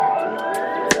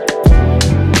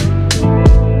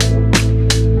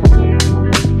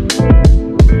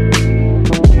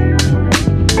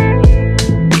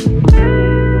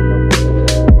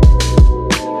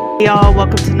Hey y'all,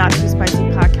 welcome to Not Too Spicy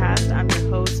Podcast. I'm your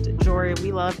host, Jory.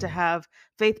 We love to have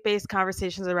faith-based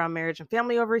conversations around marriage and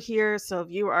family over here. So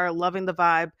if you are loving the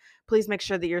vibe, please make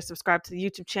sure that you're subscribed to the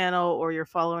YouTube channel or you're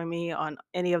following me on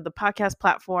any of the podcast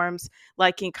platforms.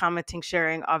 Liking, commenting,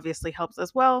 sharing obviously helps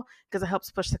as well because it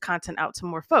helps push the content out to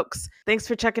more folks. Thanks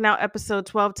for checking out episode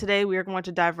 12 today. We are going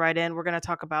to dive right in. We're going to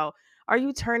talk about, are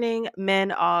you turning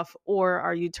men off or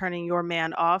are you turning your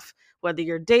man off? Whether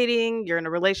you're dating, you're in a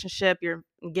relationship, you're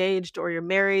engaged, or you're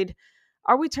married,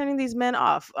 are we turning these men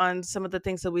off on some of the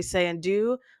things that we say and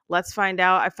do? Let's find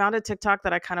out. I found a TikTok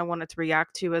that I kind of wanted to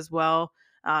react to as well,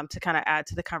 to kind of add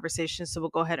to the conversation. So we'll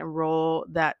go ahead and roll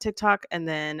that TikTok and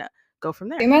then go from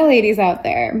there. Hey, my ladies out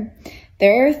there,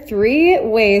 there are 3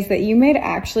 ways that you may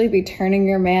actually be turning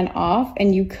your man off,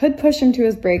 and you could push him to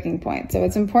his breaking point. So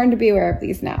it's important to be aware of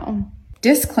these now.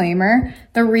 Disclaimer,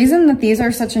 the reason that these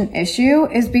are such an issue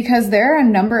is because there are a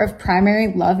number of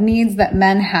primary love needs that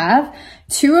men have.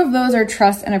 2 of those are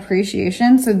trust and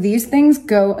appreciation, so these things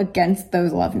go against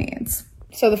those love needs.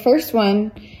 So the first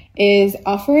one is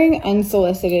offering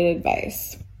unsolicited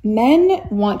advice. Men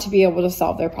want to be able to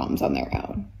solve their problems on their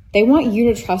own. They want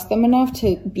you to trust them enough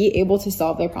to be able to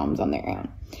solve their problems on their own.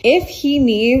 If he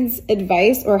needs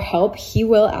advice or help, he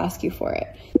will ask you for it.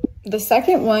 The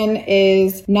second one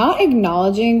is not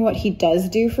acknowledging what he does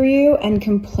do for you and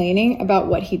complaining about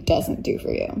what he doesn't do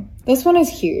for you. This one is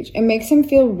huge. It makes him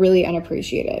feel really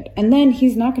unappreciated. And then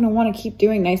he's not going to want to keep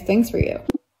doing nice things for you.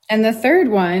 And the third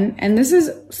one, and this is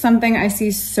something I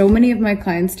see so many of my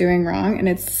clients doing wrong, and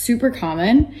it's super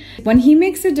common, when he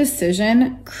makes a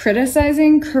decision,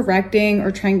 criticizing, correcting, or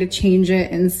trying to change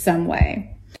it in some way.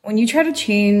 When you try to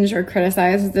change or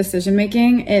criticize his decision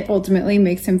making, it ultimately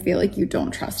makes him feel like you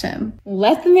don't trust him.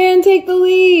 Let the man take the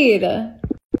lead.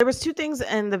 There was 2 things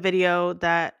in the video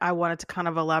that I wanted to kind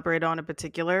of elaborate on in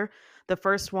particular. The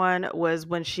first one was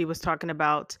when she was talking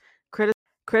about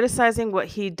criticizing what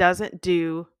he doesn't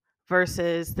do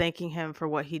versus thanking him for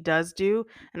what he does do.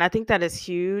 And I think that is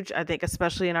huge. I think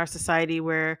especially in our society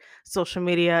where social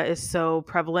media is so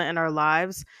prevalent in our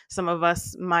lives, some of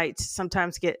us might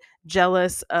sometimes get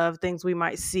jealous of things we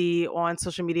might see on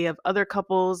social media of other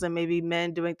couples and maybe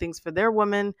men doing things for their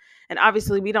women. And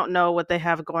obviously we don't know what they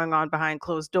have going on behind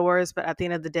closed doors, but at the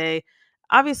end of the day,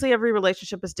 obviously every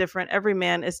relationship is different. Every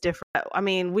man is different. I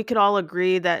mean, we could all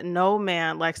agree that no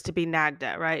man likes to be nagged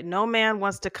at, right? No man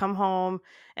wants to come home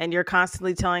and you're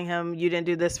constantly telling him, you didn't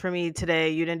do this for me today.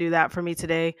 You didn't do that for me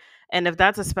today. And if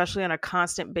that's especially on a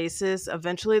constant basis,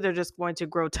 eventually they're just going to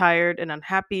grow tired and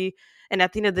unhappy. And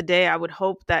at the end of the day, I would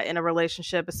hope that in a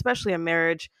relationship, especially a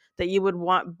marriage, that you would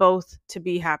want both to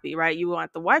be happy, right? You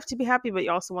want the wife to be happy, but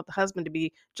you also want the husband to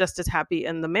be just as happy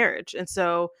in the marriage. And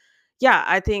so, yeah,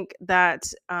 I think that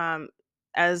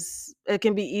as it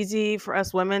can be easy for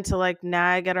us women to like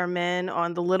nag at our men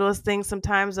on the littlest things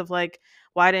sometimes of like,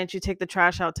 why didn't you take the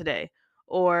trash out today?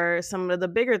 Or some of the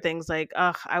bigger things like,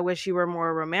 I wish you were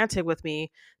more romantic with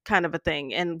me kind of a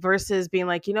thing. And versus being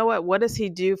like, you know what does he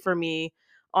do for me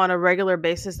on a regular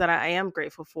basis that I am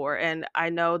grateful for? And I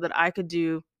know that I could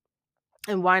do,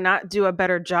 and why not do a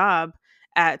better job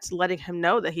at letting him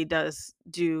know that he does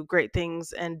do great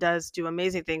things and does do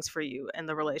amazing things for you in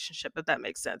the relationship, if that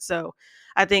makes sense. So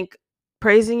I think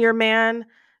praising your man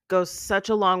goes such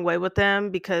a long way with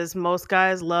them because most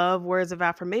guys love words of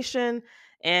affirmation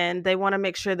and they want to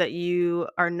make sure that you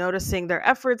are noticing their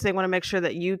efforts. They want to make sure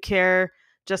that you care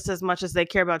just as much as they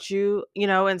care about you,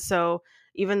 and so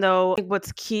even though I think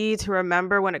what's key to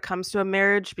remember when it comes to a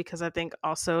marriage, because I think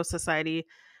also society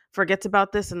forgets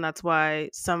about this, and that's why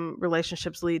some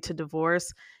relationships lead to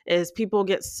divorce, is people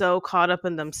get so caught up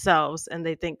in themselves and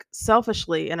they think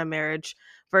selfishly in a marriage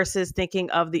versus thinking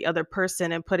of the other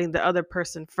person and putting the other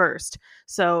person first.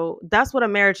 So that's what a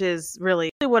marriage is really.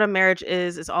 What a marriage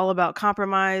is all about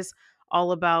compromise,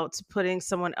 all about putting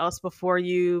someone else before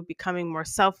you, becoming more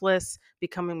selfless,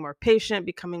 becoming more patient,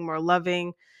 becoming more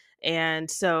loving. And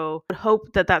so I would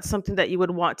hope that that's something that you would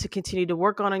want to continue to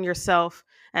work on in yourself.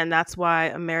 And that's why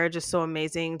a marriage is so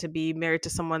amazing, to be married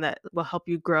to someone that will help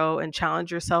you grow and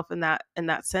challenge yourself in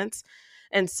that sense.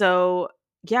 And so,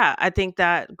 yeah, I think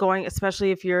that going, especially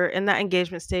if you're in that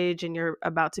engagement stage and you're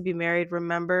about to be married,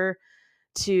 remember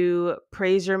to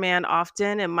praise your man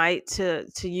often. It might to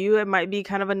you, it might be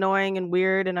kind of annoying and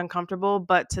weird and uncomfortable,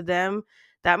 but to them,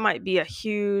 that might be a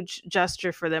huge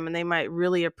gesture for them. And they might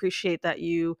really appreciate that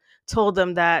you told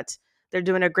them that they're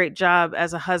doing a great job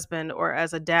as a husband or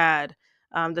as a dad,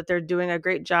 that they're doing a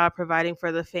great job providing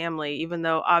for the family, even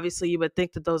though obviously you would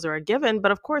think that those are a given.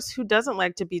 But of course, who doesn't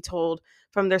like to be told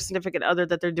from their significant other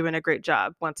that they're doing a great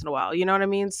job once in a while? You know what I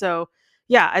mean? So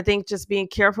yeah, I think just being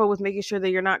careful with making sure that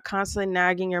you're not constantly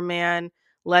nagging your man,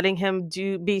 letting him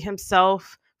be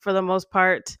himself for the most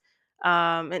part.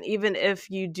 And even if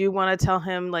you do want to tell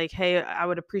him, like, hey, I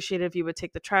would appreciate it if you would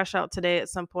take the trash out today at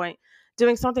some point,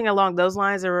 doing something along those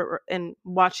lines, and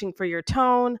watching for your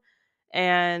tone,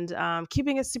 and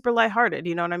keeping it super lighthearted.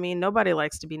 You know what I mean? Nobody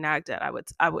likes to be nagged at.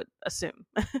 I would assume.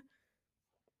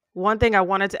 One thing I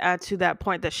wanted to add to that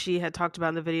point that she had talked about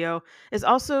in the video is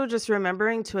also just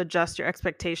remembering to adjust your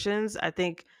expectations. I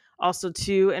think also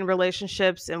too in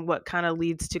relationships, and what kind of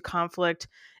leads to conflict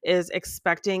is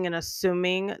expecting and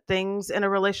assuming things in a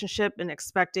relationship, and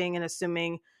expecting and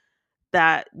assuming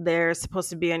that they're supposed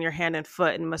to be on your hand and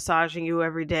foot and massaging you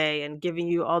every day and giving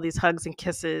you all these hugs and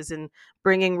kisses and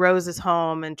bringing roses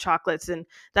home and chocolates. And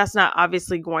that's not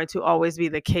obviously going to always be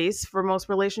the case for most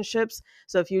relationships.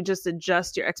 So if you just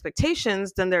adjust your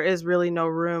expectations, then there is really no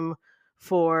room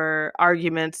for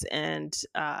arguments and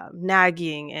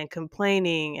nagging and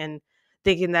complaining and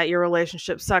thinking that your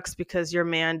relationship sucks because your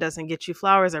man doesn't get you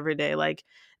flowers every day. Like,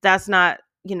 that's not,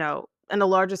 in the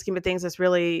larger scheme of things, it's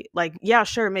really like, yeah,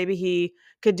 sure, maybe he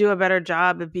could do a better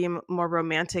job of being more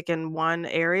romantic in one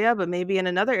area, but maybe in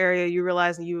another area you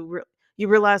realize, you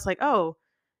realize, like, oh,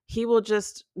 he will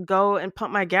just go and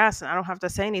pump my gas and I don't have to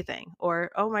say anything.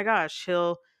 Or, oh my gosh,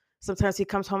 he'll sometimes he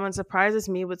comes home and surprises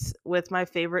me with my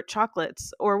favorite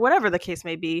chocolates, or whatever the case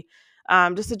may be.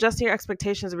 Just adjusting your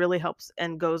expectations really helps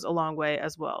and goes a long way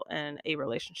as well in a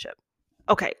relationship.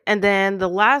 Okay. And then the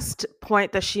last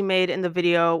point that she made in the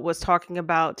video was talking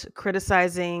about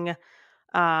criticizing,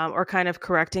 or kind of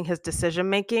correcting his decision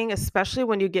making, especially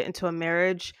when you get into a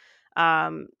marriage.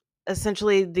 Um,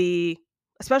 essentially,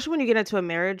 especially when you get into a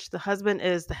marriage, the husband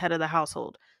is the head of the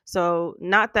household. So,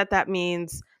 not that that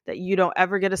means that you don't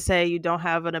ever get a say, you don't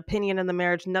have an opinion in the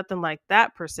marriage, nothing like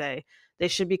that per se. They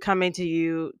should be coming to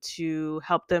you to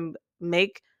help them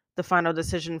make the final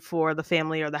decision for the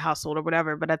family or the household or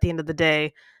whatever. But at the end of the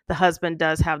day, the husband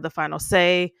does have the final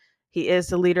say. He is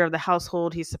the leader of the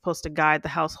household. He's supposed to guide the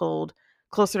household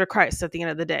closer to Christ at the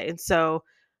end of the day. And so,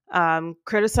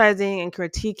 criticizing and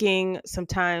critiquing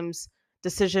sometimes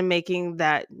decision making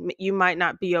that you might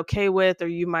not be okay with, or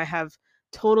you might have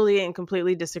totally and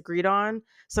completely disagreed on,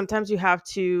 sometimes you have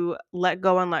to let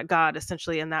go and let God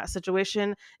essentially in that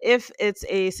situation. If it's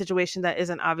a situation that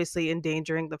isn't obviously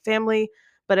endangering the family,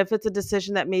 but if it's a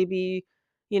decision that maybe,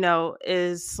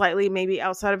 is slightly maybe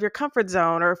outside of your comfort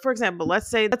zone, or for example, let's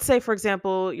say for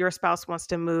example, your spouse wants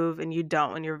to move and you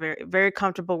don't, and you're very, very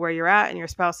comfortable where you're at, and your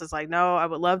spouse is like, no, I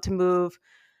would love to move,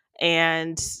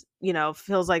 and,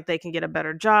 feels like they can get a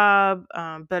better job,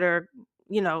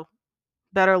 you know,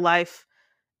 better life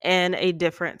in a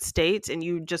different state, and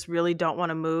you just really don't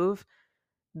want to move.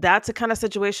 That's a kind of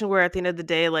situation where at the end of the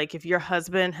day, like, if your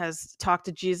husband has talked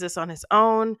to Jesus on his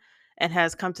own and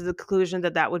has come to the conclusion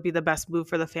that that would be the best move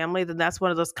for the family, then that's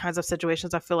one of those kinds of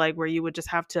situations I feel like where you would just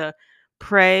have to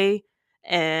pray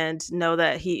and know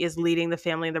that he is leading the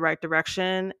family in the right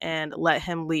direction, and let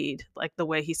him lead like the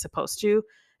way he's supposed to.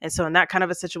 And so in that kind of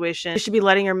a situation, you should be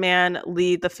letting your man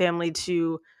lead the family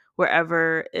to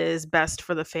wherever is best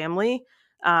for the family.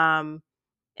 Um,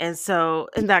 and so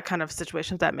in that kind of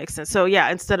situation, if that makes sense. So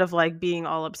yeah, instead of like being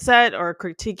all upset or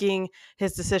critiquing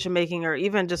his decision making, or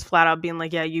even just flat out being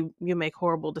like, yeah, you make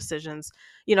horrible decisions,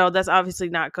 that's obviously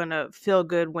not going to feel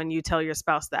good when you tell your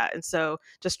spouse that. And so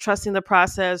just trusting the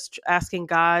process, asking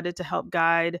God to help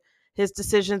guide his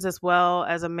decisions, as well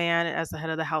as a man, as the head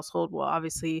of the household, will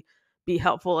obviously be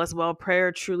helpful as well.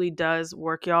 Prayer truly does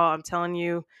work, y'all. I'm telling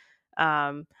you.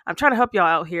 I'm trying to help y'all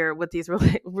out here with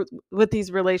with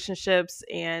these relationships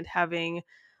and having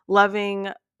loving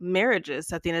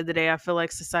marriages. At the end of the day, I feel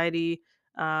like society,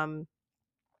 um,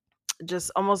 just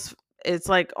almost it's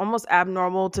like almost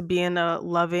abnormal to be in a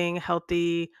loving,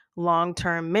 healthy,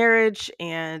 long-term marriage,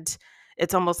 and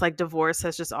it's almost like divorce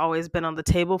has just always been on the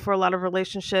table for a lot of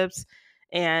relationships.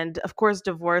 And of course,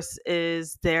 divorce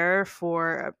is there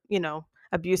for,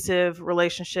 abusive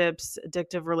relationships,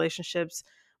 addictive relationships,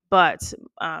 but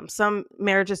some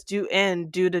marriages do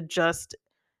end due to just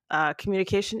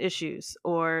communication issues,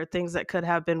 or things that could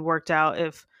have been worked out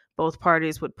if both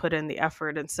parties would put in the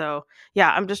effort. And so,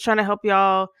 yeah, I'm just trying to help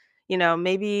y'all,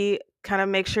 maybe kind of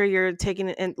make sure you're taking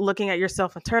and looking at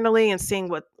yourself internally and seeing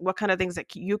what kind of things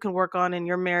that you can work on in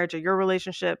your marriage or your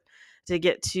relationship to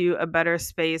get to a better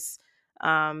space.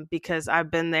 Because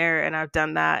I've been there and I've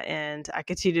done that, and I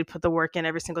continue to put the work in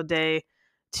every single day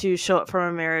to show up for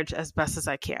my marriage as best as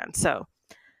I can. So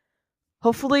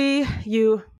hopefully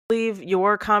you leave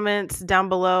your comments down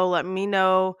below. Let me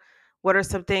know what are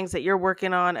some things that you're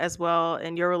working on as well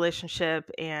in your relationship,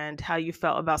 and how you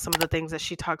felt about some of the things that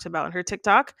she talked about in her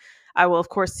TikTok. I will, of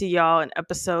course, see y'all in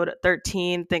episode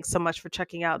 13. Thanks so much for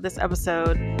checking out this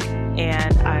episode,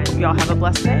 and y'all have a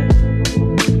blessed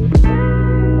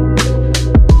day.